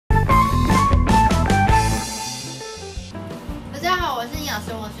养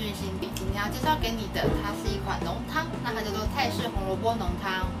生活是心比，今天要介绍给你的，它是一款浓汤，那它叫做泰式红萝卜浓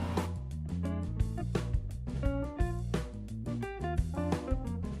汤。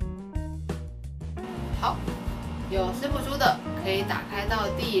好，有食谱书的可以打开到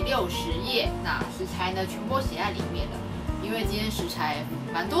第60页，那食材呢全部写在里面了，因为今天食材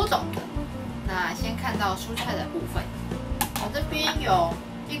蛮多种的。那先看到蔬菜的部分，我这边有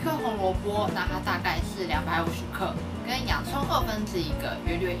1颗红萝卜，那它大概是250克，跟洋葱1/2个，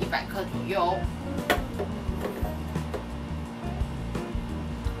约略100克左右。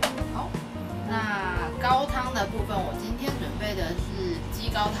好，那高汤的部分，我今天准备的是鸡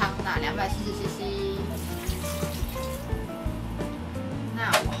高汤，那240cc。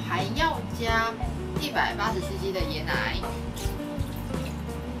那我还要加180cc 的椰奶。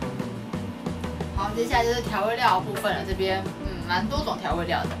好，接下来就是调味料的部分了，这边蛮多种调味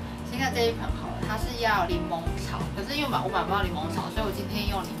料的。先看这一盆好了，它是要柠檬草，可是因为我买不到柠檬草，所以我今天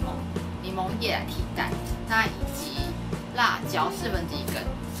用柠檬叶来替代。那以及辣椒1/4根。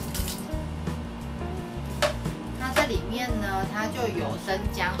那这里面呢，它就有生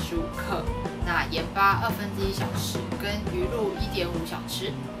姜15克，那盐巴1/2小匙，跟鱼露1.5小匙。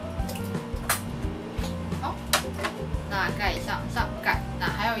好，那盖上盖。那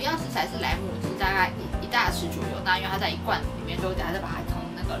还有一样食材是莱姆汁，大概1大匙左右。那因为它在1罐里面，所以我等下再把它从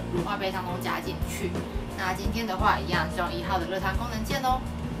那个乳化杯当中加进去。那今天的话，一样是用1号的热汤功能键哦。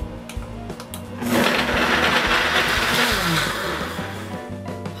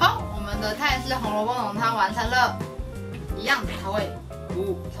好，我们的泰式红萝卜浓汤完成了。一样的，它会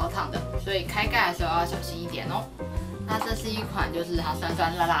超烫的，所以开盖的时候要小心一点哦。那这是一款就是它酸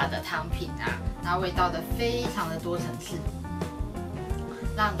酸辣辣的汤品啊，那味道的非常的多层次。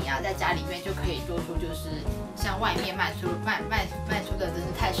让你在家里面就可以做出就是像外面卖出的这是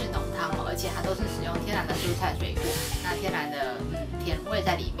泰式浓汤哦，而且它都是使用天然的蔬菜水果，那天然的甜味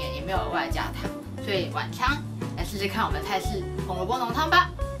在里面，也没有额外加糖，所以晚餐来试试看我们泰式红萝卜浓汤吧。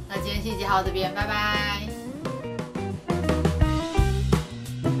那今天信息到这边，拜拜。